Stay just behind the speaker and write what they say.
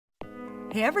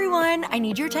Hey everyone, I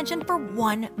need your attention for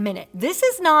 1 minute. This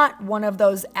is not one of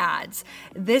those ads.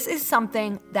 This is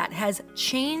something that has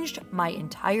changed my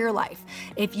entire life.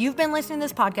 If you've been listening to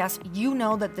this podcast, you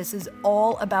know that this is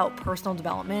all about personal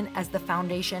development as the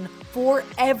foundation for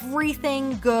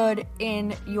everything good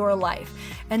in your life.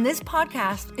 And this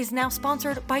podcast is now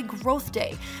sponsored by Growth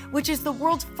Day, which is the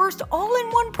world's first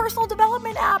all-in-one personal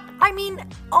development app. I mean,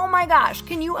 oh my gosh,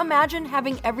 can you imagine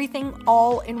having everything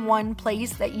all in one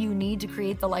place that you need to create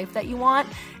the life that you want?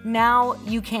 Now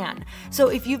you can. So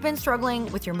if you've been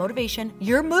struggling with your motivation,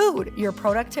 your mood, your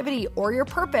productivity, or your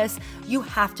purpose, you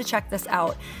have to check this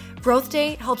out. Growth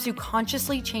Day helps you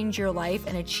consciously change your life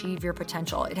and achieve your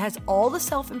potential. It has all the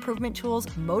self-improvement tools,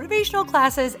 motivational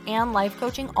classes, and life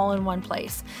coaching all in one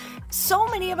place. So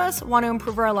many of us want to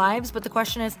improve our lives, but the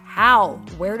question is how?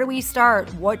 Where do we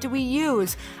start? What do we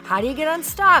use? How do you get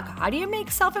unstuck? How do you make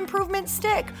self-improvement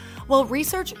stick? Well,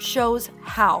 research shows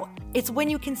how. It's when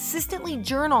you consistently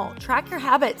journal, track your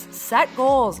habits, set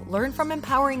goals, learn from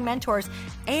empowering mentors,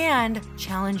 and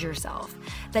challenge yourself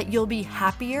that you'll be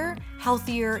happier,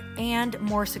 healthier, and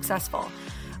more successful.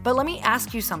 But let me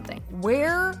ask you something.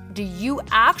 Where do you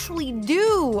actually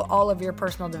do all of your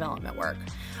personal development work?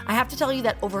 I have to tell you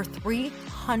that over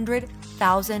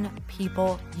 300,000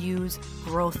 people use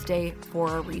Growth Day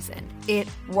for a reason. It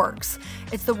works.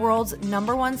 It's the world's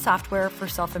 #1 software for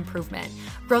self-improvement.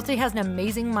 Growth Day has an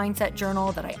amazing mindset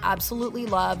journal that I absolutely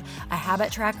love, a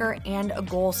habit tracker, and a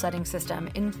goal-setting system.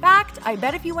 In fact, I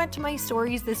bet if you went to my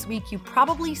stories this week, you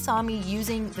probably saw me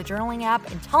using the journaling app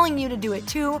and telling you to do it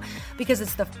too, because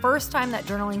it's the first time that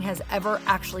journaling has ever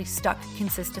actually stuck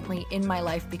consistently in my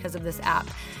life because of this app.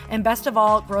 And best of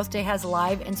all, Growth Day has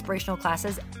live inspirational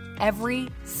classes every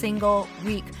single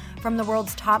week from the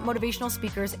world's top motivational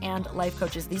speakers and life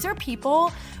coaches. These are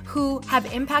people who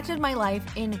have impacted my life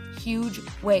in huge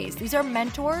ways. These are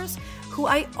mentors who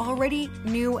I already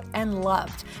knew and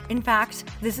loved. In fact,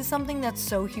 this is something that's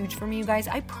so huge for me, you guys.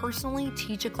 I personally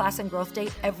teach a class in Growth Day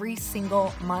every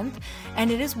single month,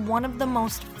 and it is one of the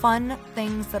most fun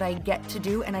things that I get to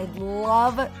do, and I'd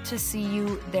love to see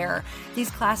you there.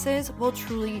 These classes will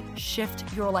truly shift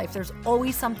your life. There's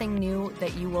always something new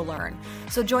that you will learn.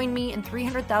 So join me and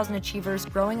 300,000 achievers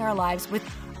growing our lives with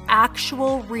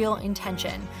actual real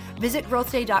intention. Visit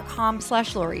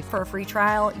growthday.com/Lori for a free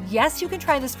trial. Yes, you can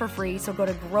try this for free. So go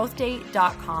to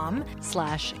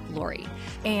growthday.com/Lori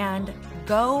and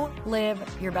go live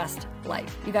your best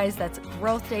life. You guys, that's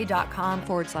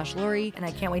growthday.com/Lori. And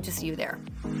I can't wait to see you there.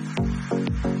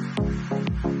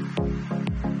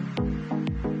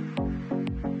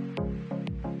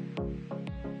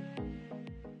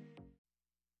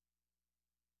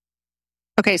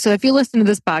 Okay, so if you listen to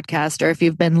this podcast or if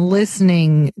you've been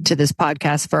listening to this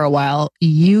podcast for a while,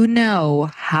 you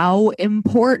know how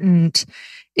important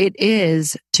it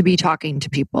is to be talking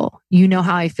to people. You know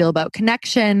how I feel about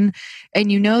connection,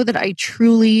 and you know that I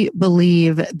truly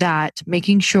believe that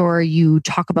making sure you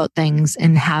talk about things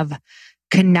and have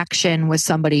connection with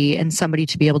somebody and somebody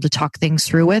to be able to talk things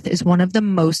through with is one of the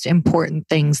most important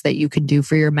things that you can do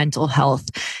for your mental health,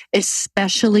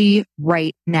 especially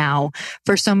right now.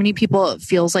 For so many people, it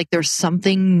feels like there's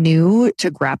something new to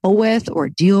grapple with or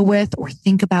deal with or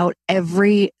think about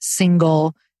every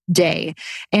single day.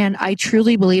 And I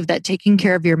truly believe that taking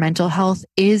care of your mental health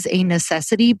is a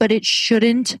necessity, but it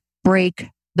shouldn't break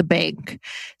the bank.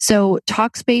 So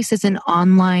Talkspace is an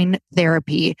online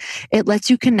therapy. It lets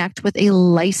you connect with a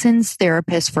licensed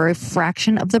therapist for a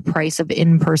fraction of the price of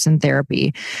in-person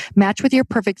therapy. Match with your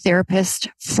perfect therapist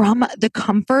from the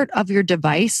comfort of your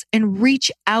device and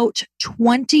reach out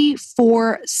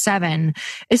 24/7,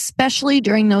 especially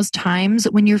during those times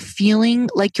when you're feeling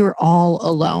like you're all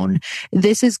alone.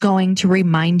 This is going to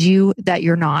remind you that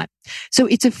you're not. So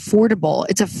it's affordable.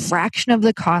 It's a fraction of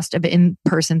the cost of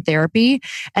in-person therapy.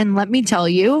 And let me tell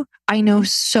you, I know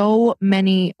so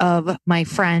many of my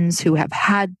friends who have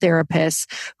had therapists,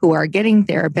 who are getting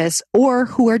therapists, or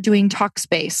who are doing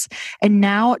Talkspace. And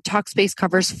now Talkspace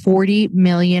covers 40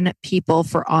 million people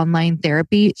for online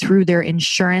therapy through their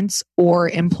insurance or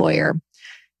employer.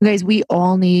 You guys, we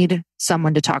all need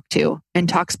someone to talk to. And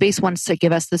Talkspace wants to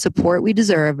give us the support we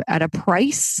deserve at a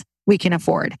price we can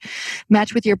afford.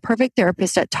 Match with your perfect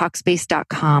therapist at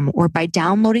Talkspace.com or by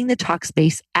downloading the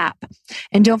Talkspace app.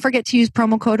 And don't forget to use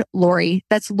promo code Lori,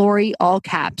 that's Lori, all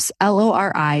caps,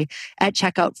 Lori, at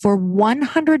checkout for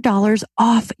 $100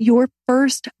 off your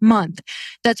first month.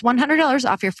 That's $100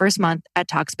 off your first month at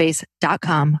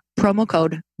Talkspace.com, promo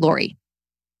code Lori.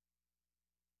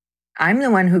 I'm the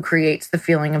one who creates the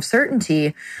feeling of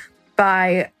certainty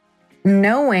by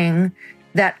knowing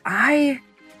that I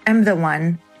am the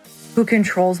one who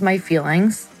controls my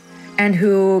feelings and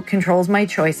who controls my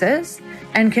choices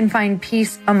and can find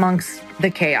peace amongst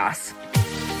the chaos.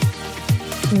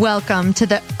 Welcome to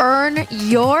the Earn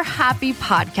Your Happy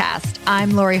podcast.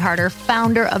 I'm Lori Harder,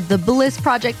 founder of The Bliss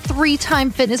Project, 3-time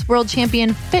fitness world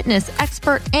champion, fitness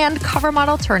expert, and cover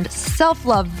model turned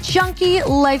self-love junkie,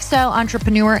 lifestyle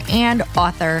entrepreneur, and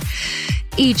author.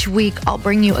 Each week, I'll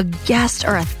bring you a guest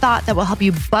or a thought that will help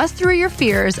you bust through your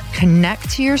fears, connect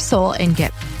to your soul, and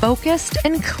get focused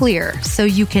and clear so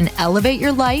you can elevate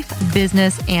your life,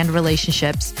 business, and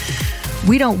relationships.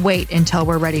 We don't wait until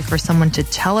we're ready for someone to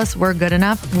tell us we're good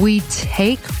enough. We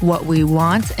take what we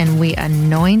want and we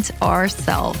anoint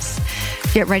ourselves.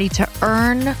 Get ready to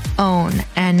earn, own,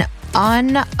 and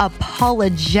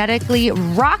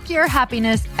unapologetically rock your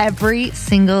happiness every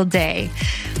single day.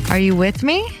 Are you with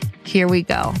me? Here we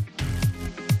go.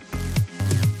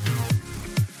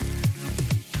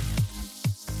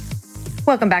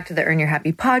 Welcome back to the Earn Your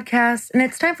Happy podcast. And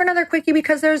it's time for another quickie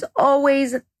because there's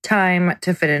always time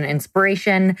to fit in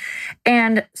inspiration.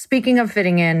 And speaking of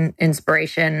fitting in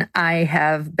inspiration, I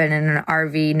have been in an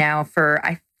RV now for,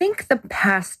 I think, the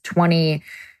past 20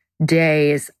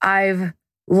 days. I've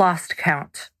lost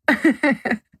count.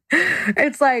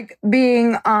 It's like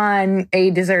being on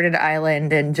a deserted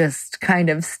island and just kind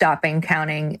of stopping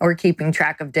counting or keeping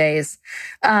track of days.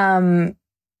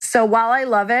 So while I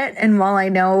love it, and while I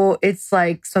know it's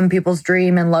like some people's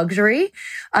dream and luxury,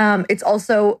 it's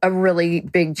also a really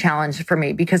big challenge for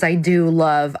me because I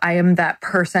am that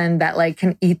person that like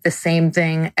can eat the same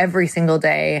thing every single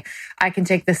day. I can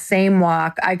take the same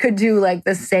walk. I could do like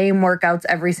the same workouts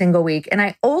every single week. And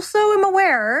I also am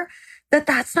aware that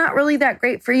that's not really that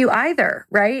great for you either,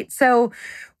 right? So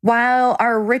while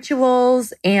our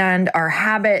rituals and our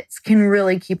habits can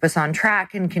really keep us on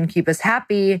track and can keep us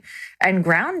happy and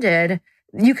grounded,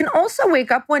 you can also wake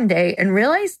up one day and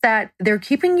realize that they're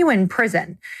keeping you in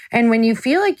prison. And when you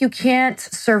feel like you can't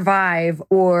survive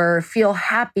or feel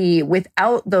happy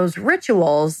without those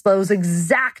rituals, those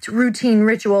exact routine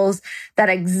rituals, that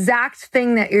exact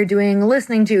thing that you're doing,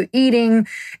 listening to, eating,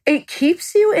 it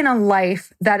keeps you in a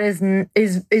life that is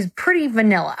pretty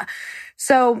vanilla.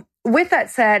 So with that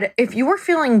said, if you are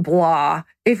feeling blah,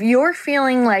 if you're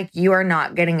feeling like you are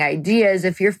not getting ideas,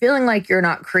 if you're feeling like you're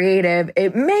not creative,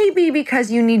 it may be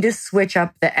because you need to switch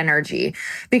up the energy.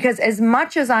 Because as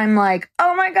much as I'm like,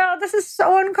 oh my God, this is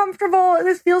so uncomfortable.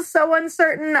 This feels so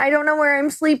uncertain. I don't know where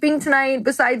I'm sleeping tonight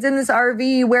besides in this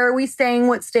RV. Where are we staying?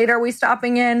 What state are we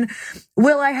stopping in?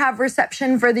 Will I have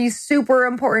reception for these super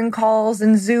important calls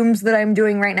and Zooms that I'm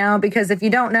doing right now? Because if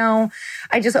you don't know,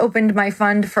 I just opened my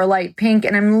fund for Light Pink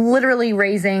and I'm literally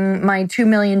raising my $2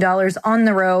 million on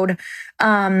the road,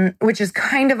 which is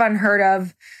kind of unheard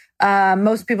of.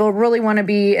 Most people really want to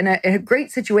be in a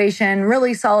great situation,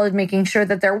 really solid, making sure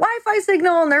that their Wi-Fi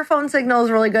signal and their phone signal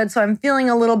is really good. So I'm feeling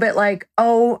a little bit like,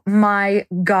 oh my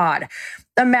God.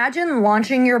 Imagine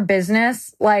launching your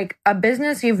business, like a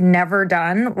business you've never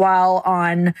done while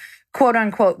on quote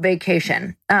unquote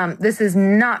vacation. This is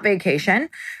not vacation,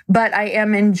 but I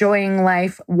am enjoying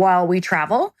life while we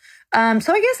travel. So I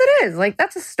guess it is like,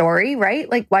 that's a story, right?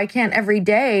 Like, why can't every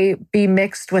day be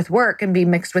mixed with work and be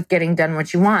mixed with getting done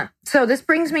what you want? So this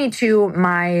brings me to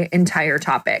my entire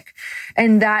topic.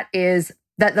 And that is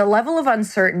that the level of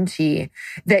uncertainty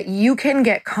that you can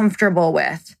get comfortable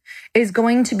with is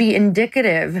going to be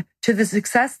indicative to the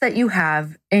success that you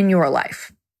have in your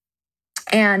life.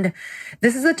 And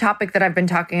this is a topic that I've been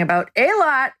talking about a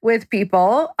lot with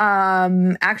people.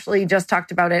 Actually just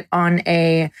talked about it on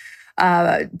a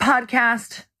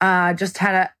podcast, just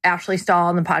had Ashley Stahl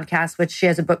on the podcast, which she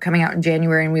has a book coming out in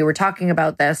January. And we were talking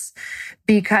about this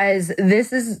because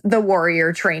this is the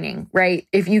warrior training, right?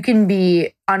 If you can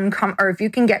be if you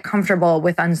can get comfortable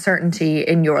with uncertainty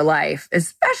in your life,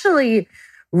 especially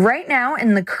right now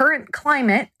in the current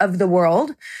climate of the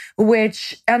world,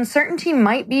 which uncertainty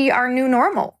might be our new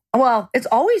normal. Well, it's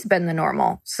always been the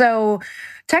normal. So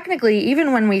technically,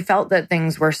 even when we felt that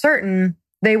things were certain,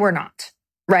 they were not,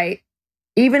 right?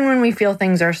 Even when we feel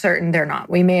things are certain, they're not.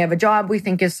 We may have a job we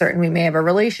think is certain. We may have a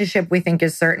relationship we think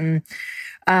is certain.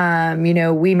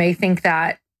 We may think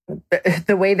that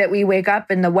the way that we wake up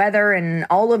and the weather and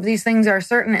all of these things are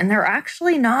certain, and they're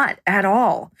actually not at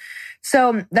all.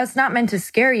 So that's not meant to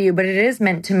scare you, but it is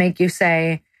meant to make you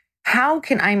say, how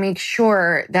can I make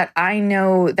sure that I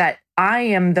know that I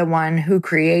am the one who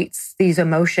creates these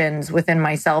emotions within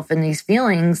myself and these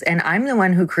feelings, and I'm the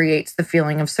one who creates the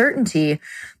feeling of certainty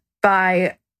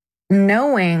by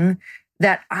knowing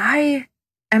that I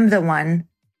am the one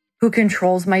who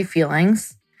controls my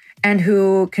feelings and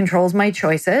who controls my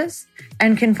choices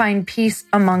and can find peace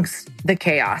amongst the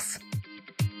chaos.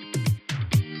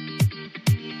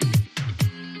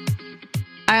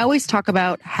 always talk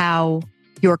about how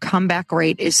your comeback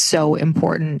rate is so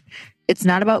important. It's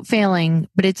not about failing,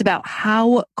 but it's about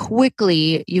how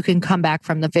quickly you can come back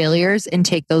from the failures and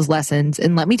take those lessons.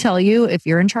 And let me tell you, if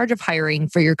you're in charge of hiring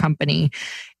for your company,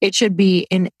 it should be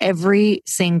in every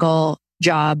single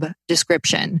job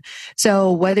description.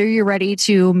 So whether you're ready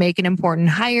to make an important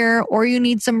hire or you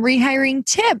need some rehiring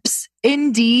tips,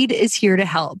 Indeed is here to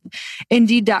help.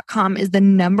 Indeed.com is the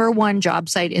 #1 job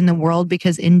site in the world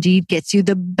because Indeed gets you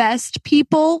the best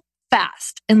people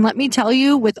fast. And let me tell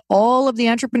you, with all of the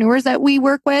entrepreneurs that we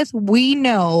work with, we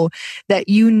know that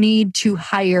you need to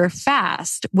hire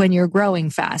fast when you're growing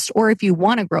fast, or if you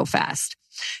want to grow fast.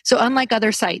 So unlike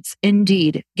other sites,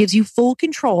 Indeed gives you full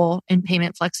control and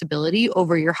payment flexibility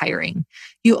over your hiring.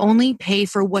 You only pay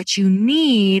for what you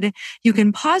need. You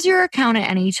can pause your account at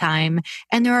any time,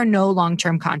 and there are no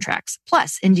long-term contracts.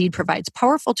 Plus, Indeed provides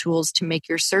powerful tools to make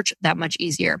your search that much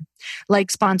easier, like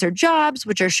sponsored jobs,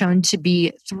 which are shown to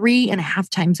be 3.5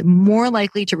 times more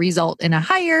likely to result in a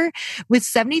hire. With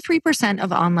 73%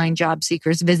 of online job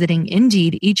seekers visiting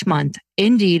Indeed each month,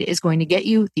 Indeed is going to get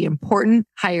you the important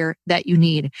hire that you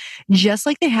need, just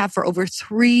like they have for over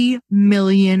 3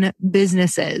 million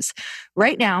businesses.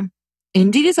 Right now,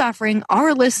 Indeed is offering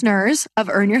our listeners of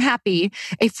Earn Your Happy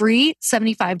a free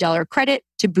 $75 credit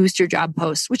to boost your job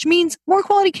posts, which means more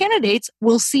quality candidates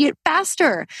will see it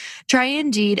faster. Try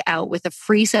Indeed out with a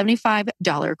free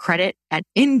 $75 credit at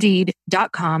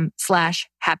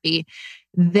Indeed.com/happy.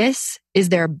 This is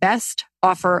their best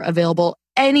offer available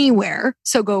anywhere.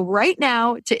 So go right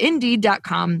now to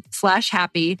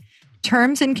Indeed.com/happy.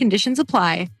 Terms and conditions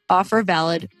apply. Offer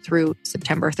valid through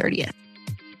September 30th.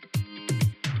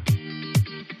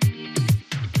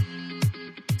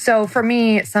 So for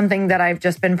me, something that I've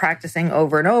just been practicing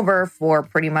over and over for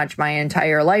pretty much my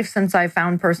entire life since I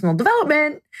found personal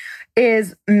development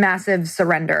is massive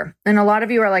surrender. And a lot of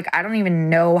you are like, I don't even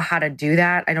know how to do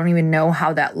that. I don't even know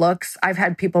how that looks. I've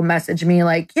had people message me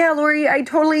like, yeah, Lori, I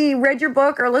totally read your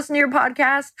book or listened to your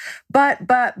podcast, but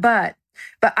I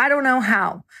don't know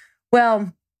how.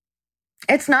 Well,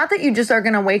 it's not that you just are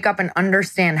going to wake up and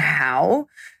understand how.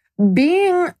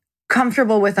 Being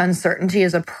comfortable with uncertainty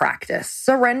is a practice.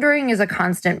 Surrendering is a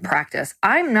constant practice.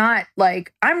 I'm not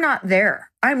there.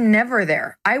 I'm never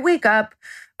there. I wake up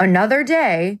another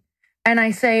day and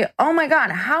I say, oh my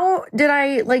God, how did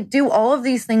I do all of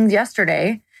these things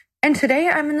yesterday? And today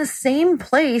I'm in the same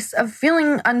place of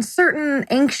feeling uncertain,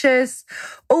 anxious,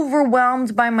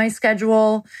 overwhelmed by my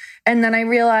schedule. And then I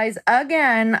realize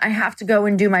again, I have to go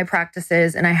and do my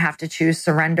practices and I have to choose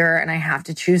surrender and I have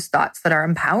to choose thoughts that are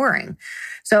empowering.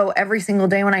 So every single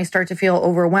day when I start to feel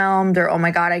overwhelmed or, oh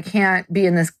my God, I can't be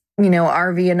in this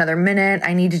RV another minute.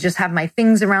 I need to just have my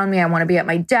things around me. I want to be at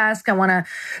my desk. I want to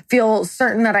feel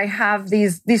certain that I have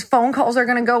these phone calls are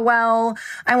going to go well.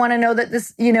 I want to know that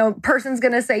this, person's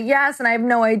going to say yes. And I have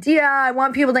no idea. I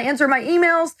want people to answer my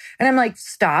emails. And I'm like,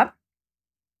 stop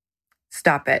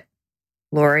it.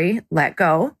 Lori, let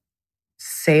go,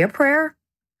 say a prayer,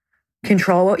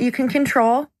 control what you can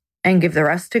control, and give the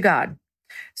rest to God.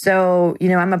 So,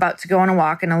 I'm about to go on a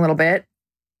walk in a little bit.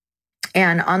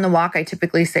 And on the walk, I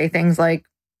typically say things like,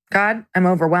 God, I'm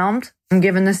overwhelmed. I'm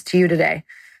giving this to you today.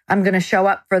 I'm going to show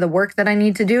up for the work that I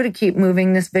need to do to keep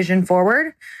moving this vision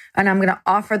forward. And I'm going to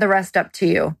offer the rest up to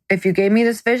you. If you gave me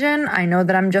this vision, I know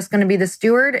that I'm just going to be the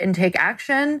steward and take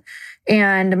action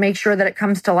and make sure that it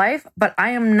comes to life. But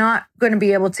I am not going to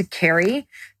be able to carry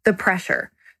the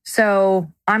pressure. So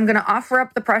I'm going to offer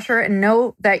up the pressure and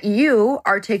know that you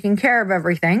are taking care of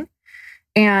everything.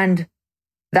 And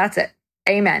that's it.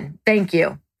 Amen. Thank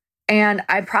you. And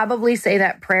I probably say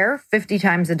that prayer 50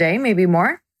 times a day, maybe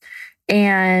more.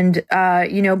 And,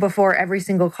 before every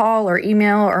single call or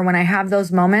email, or when I have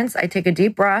those moments, I take a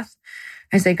deep breath.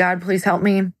 I say, God, please help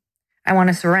me. I want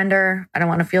to surrender. I don't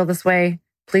want to feel this way.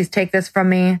 Please take this from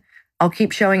me. I'll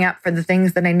keep showing up for the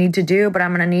things that I need to do, but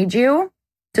I'm going to need you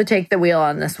to take the wheel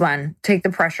on this one, take the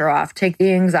pressure off, take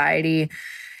the anxiety.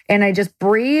 And I just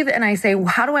breathe and I say,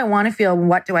 how do I want to feel?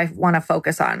 What do I want to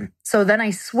focus on? So then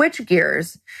I switch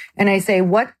gears and I say,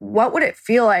 what would it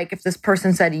feel like if this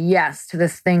person said yes to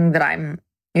this thing that I'm,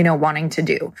 wanting to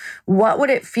do? What would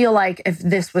it feel like if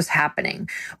this was happening?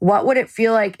 What would it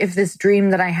feel like if this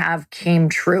dream that I have came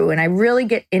true? And I really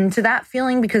get into that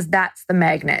feeling because that's the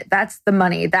magnet. That's the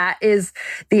money. That is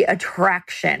the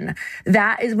attraction.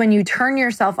 That is when you turn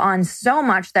yourself on so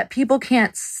much that people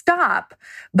can't stop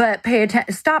but pay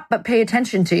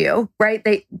attention to you, right?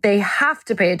 They have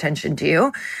to pay attention to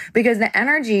you because the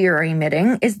energy you're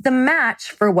emitting is the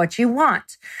match for what you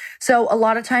want. So a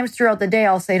lot of times throughout the day,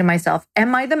 I'll say to myself,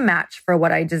 am I I the match for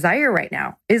what I desire right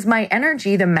now? Is my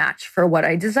energy the match for what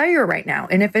I desire right now?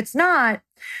 And if it's not,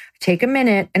 take a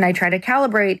minute and I try to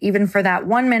calibrate even for that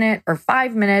 1 minute or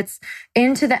 5 minutes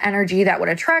into the energy that would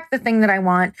attract the thing that I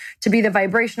want to be the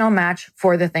vibrational match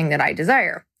for the thing that I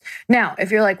desire. Now, if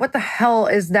you're like, what the hell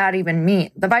is that even mean?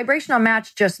 The vibrational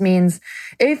match just means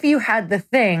if you had the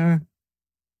thing,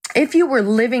 if you were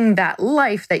living that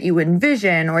life that you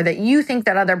envision or that you think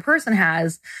that other person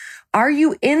has, are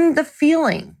you in the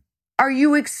feeling? Are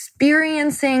you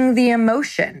experiencing the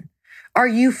emotion? Are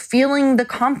you feeling the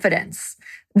confidence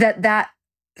that that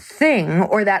thing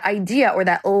or that idea or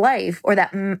that life or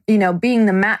that, being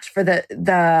the match for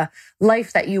the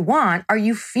life that you want, are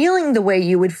you feeling the way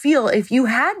you would feel if you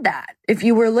had that, if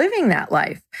you were living that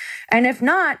life? And if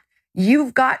not,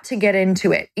 you've got to get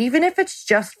into it, even if it's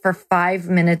just for 5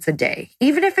 minutes a day,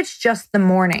 even if it's just the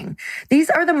morning. These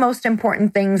are the most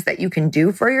important things that you can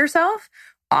do for yourself.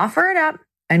 Offer it up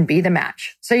and be the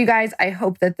match. So you guys, I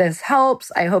hope that this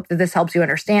helps. I hope that this helps you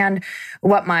understand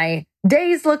what my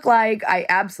days look like. I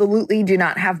absolutely do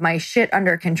not have my shit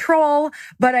under control,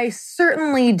 but I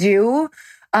certainly do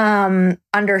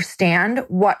understand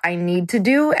what I need to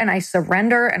do, and I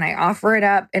surrender and I offer it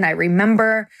up. And I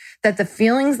remember that the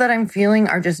feelings that I'm feeling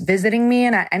are just visiting me.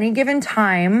 And at any given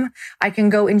time, I can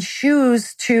go and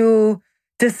choose to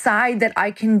decide that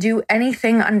I can do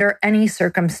anything under any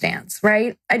circumstance,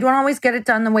 right? I don't always get it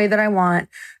done the way that I want.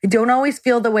 I don't always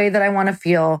feel the way that I want to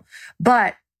feel,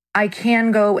 but I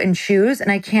can go and choose,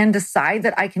 and I can decide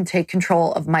that I can take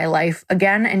control of my life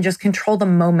again and just control the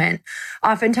moment.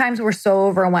 Oftentimes we're so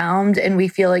overwhelmed and we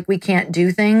feel like we can't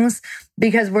do things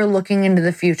because we're looking into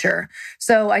the future.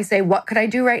 So I say, what could I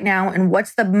do right now? And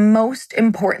what's the most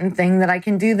important thing that I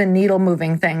can do? The needle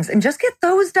moving things, and just get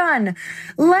those done.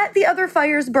 Let the other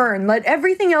fires burn. Let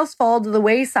everything else fall to the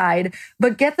wayside,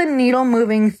 but get the needle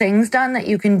moving things done that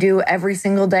you can do every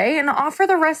single day and offer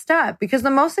the rest up, because the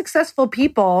most successful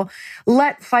people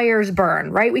let fires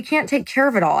burn, right? We can't take care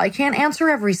of it all. I can't answer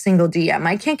every single DM.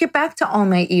 I can't get back to all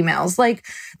my emails. Like,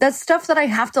 that's stuff that I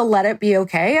have to let it be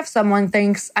okay if someone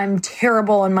thinks I'm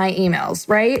terrible in my emails,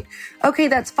 right? Okay,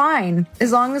 that's fine.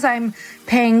 As long as I'm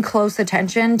paying close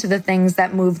attention to the things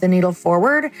that move the needle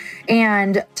forward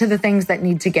and to the things that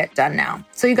need to get done now.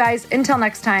 So you guys, until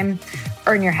next time,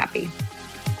 earn your happy.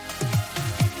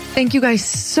 Thank you guys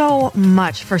so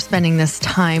much for spending this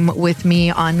time with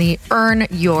me on the Earn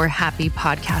Your Happy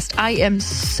podcast. I am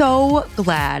so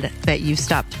glad that you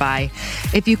stopped by.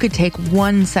 If you could take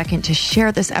 1 second to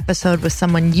share this episode with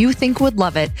someone you think would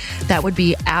love it, that would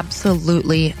be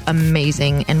absolutely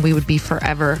amazing, and we would be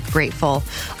forever grateful.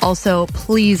 Also,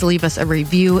 please leave us a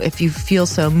review if you feel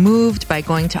so moved by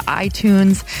going to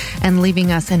iTunes and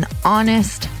leaving us an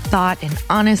honest thought, an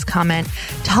honest comment.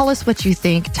 Tell us what you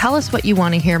think. Tell us what you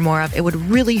want to hear more of. It would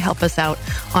really help us out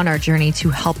on our journey to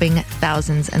helping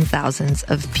thousands and thousands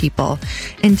of people.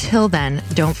 Until then,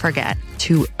 don't forget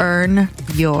to earn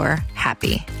your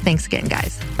happy. Thanks again,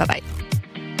 guys. Bye-bye.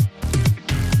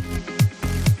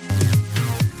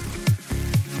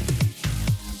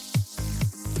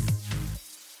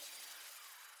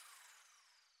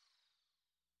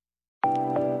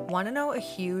 Want to know a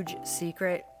huge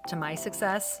secret to my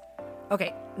success?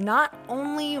 Okay, not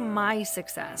only my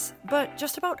success, but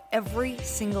just about every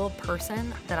single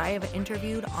person that I have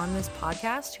interviewed on this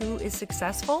podcast who is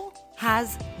successful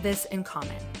has this in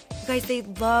common. You guys, they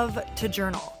love to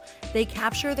journal. They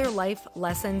capture their life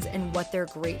lessons and what they're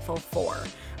grateful for.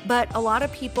 But a lot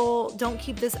of people don't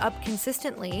keep this up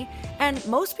consistently. And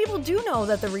most people do know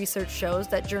that the research shows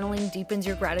that journaling deepens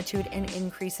your gratitude and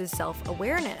increases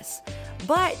self-awareness.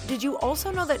 But did you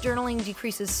also know that journaling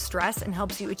decreases stress and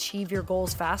helps you achieve your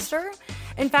goals faster?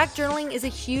 In fact, journaling is a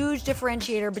huge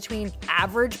differentiator between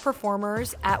average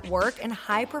performers at work and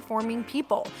high-performing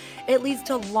people. It leads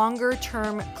to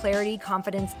longer-term clarity,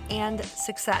 confidence, and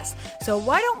success. So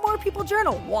why don't more people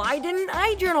journal? Why didn't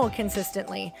I journal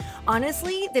consistently?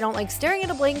 Honestly, they don't like staring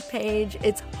at a blank page.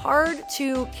 It's hard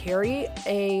to carry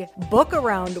a book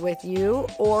around with you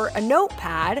or a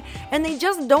notepad, and they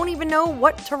just don't even know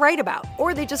what to write about,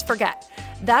 or they just forget.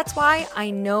 That's why I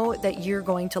know that you're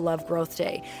going to love Growth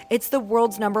Day. It's the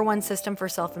world's #1 system for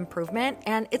self-improvement,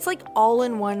 and it's like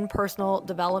all-in-one personal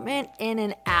development in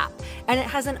an app. And it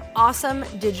has an awesome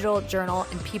digital journal,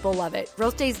 and people love it.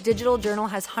 Growth Day's digital journal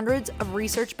has hundreds of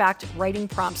research-backed writing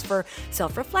prompts for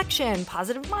self-reflection,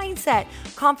 positive mindset,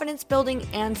 confidence building,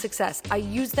 and success. I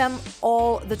use them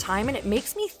all the time, and it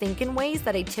makes me think in ways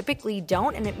that I typically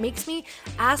don't, and it makes me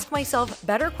ask myself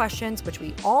better questions, which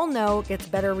we all know gets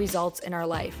better results in our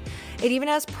life. It even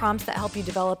has prompts that help you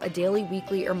develop a daily,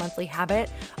 weekly, or monthly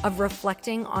habit of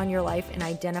reflecting on your life and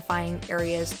identifying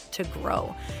areas to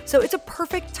grow. So it's a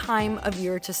perfect time of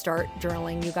year to start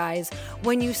journaling, you guys.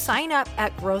 When you sign up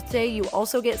at Growth Day, you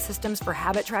also get systems for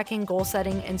habit tracking, goal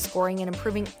setting, and scoring, and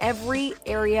improving every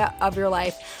area of your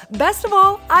life. Best of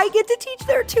all, I get to teach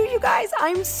there too, you guys.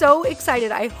 I'm so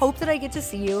excited. I hope that I get to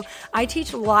see you. I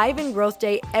teach live in Growth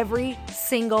Day every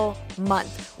single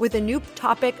month with a new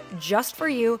topic just for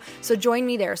you. So join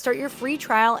me there. Start your free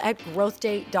trial at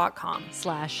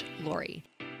growthday.com/Lori.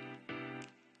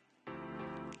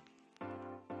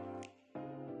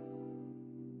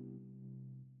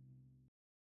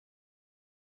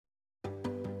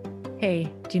 Hey,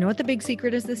 do you know what the big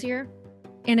secret is this year?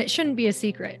 And it shouldn't be a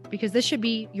secret because this should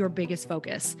be your biggest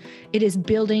focus. It is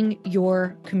building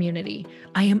your community.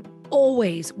 I am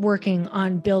always working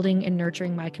on building and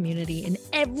nurturing my community, and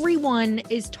everyone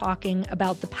is talking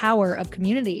about the power of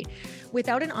community.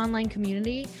 Without an online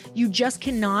community, you just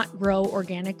cannot grow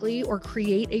organically or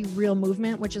create a real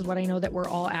movement, which is what I know that we're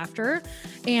all after.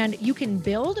 And you can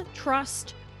build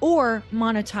trust or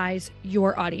monetize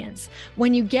your audience.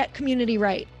 When you get community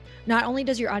right, not only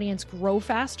does your audience grow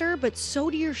faster, but so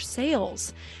do your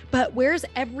sales. But where's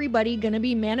everybody going to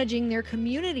be managing their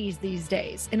communities these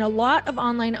days? And a lot of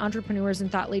online entrepreneurs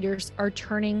and thought leaders are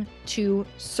turning to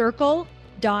Circle.so.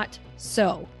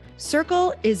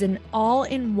 Circle is an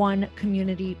all-in-one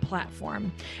community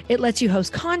platform. It lets you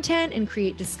host content and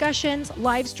create discussions,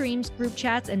 live streams, group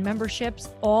chats, and memberships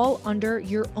all under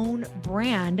your own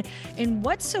brand. And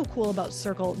what's so cool about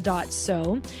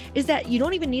Circle.so is that you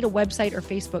don't even need a website or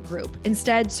Facebook group.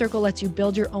 Instead, Circle lets you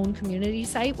build your own community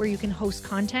site where you can host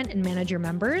content and manage your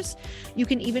members. You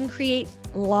can even create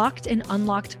locked and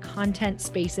unlocked content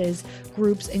spaces,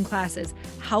 groups, and classes.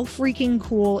 How freaking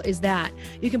cool is that?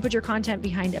 You can put your content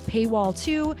behind a paywall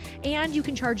too, and you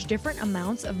can charge different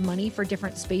amounts of money for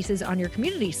different spaces on your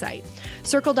community site.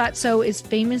 Circle.so is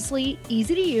famously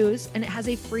easy to use, and it has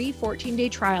a free 14-day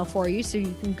trial for you, so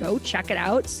you can go check it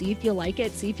out, see if you like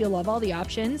it, see if you love all the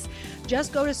options.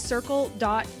 Just go to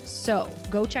Circle.so.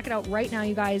 Go check it out right now,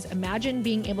 you guys. Imagine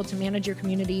being able to manage your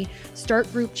community, start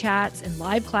group chats and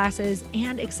live classes,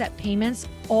 and accept payments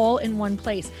all in one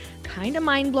place. Kind of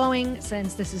mind-blowing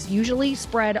since this is usually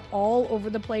spread all over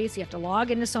the place. You have to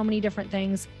log into so many different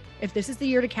things. If this is the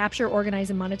year to capture,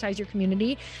 organize, and monetize your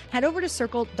community, head over to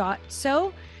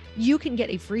Circle.so. You can get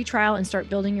a free trial and start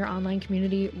building your online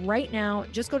community right now.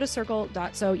 Just go to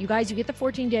Circle.so. You guys, you get the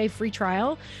 14-day free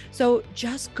trial. So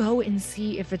just go and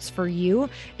see if it's for you.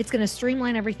 It's going to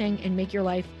streamline everything and make your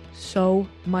life so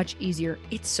much easier.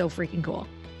 It's so freaking cool.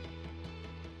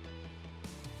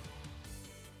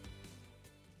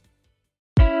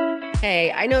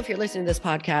 Hey, I know if you're listening to this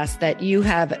podcast that you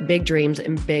have big dreams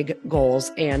and big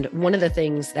goals. And one of the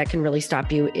things that can really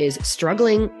stop you is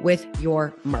struggling with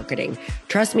your marketing.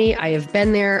 Trust me, I have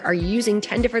been there. Are you using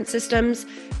 10 different systems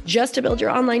just to build your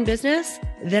online business?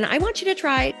 Then I want you to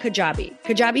try Kajabi.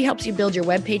 Kajabi helps you build your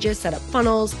web pages, set up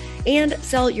funnels, and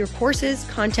sell your courses,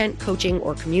 content, coaching,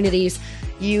 or communities.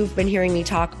 You've been hearing me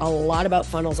talk a lot about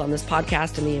funnels on this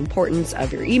podcast and the importance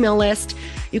of your email list.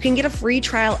 You can get a free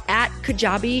trial at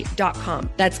kajabi.com.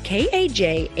 That's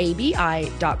Kajabi.com.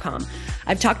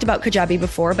 I've talked about Kajabi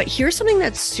before, but here's something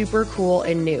that's super cool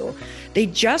and new. They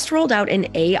just rolled out an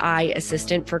AI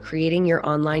assistant for creating your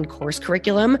online course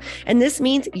curriculum. And this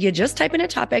means you just type in a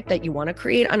topic that you want to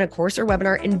create on a course or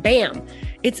webinar, and bam,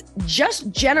 it just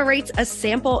generates a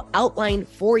sample outline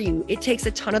for you. It takes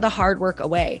a ton of the hard work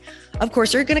away. Of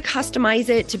course, you're going to customize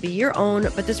it to be your own,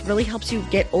 but this really helps you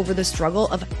get over the struggle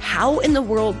of how in the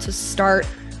world to start,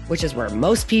 which is where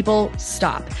most people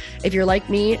stop. If you're like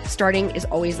me, starting is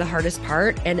always the hardest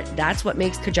part, and that's what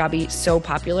makes Kajabi so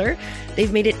popular.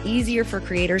 They've made it easier for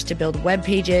creators to build web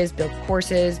pages, build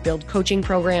courses, build coaching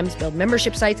programs, build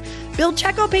membership sites, build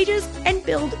checkout pages, and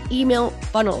build email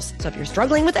funnels. So if you're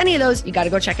struggling with any of those, you got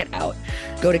to go check it out.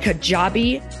 Go to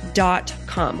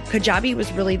Kajabi.com. Kajabi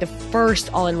was really the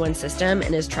first all-in-one system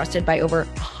and is trusted by over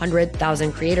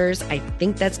 100,000 creators. I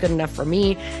think that's good enough for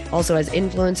me. Also, as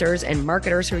influencers and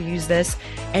marketers who use this.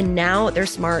 And now their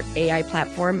smart AI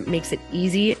platform makes it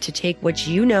easy to take what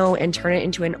you know and turn it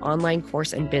into an online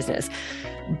course and business.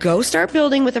 Go start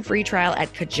building with a free trial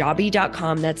at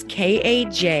Kajabi.com. That's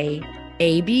Kajabi.com.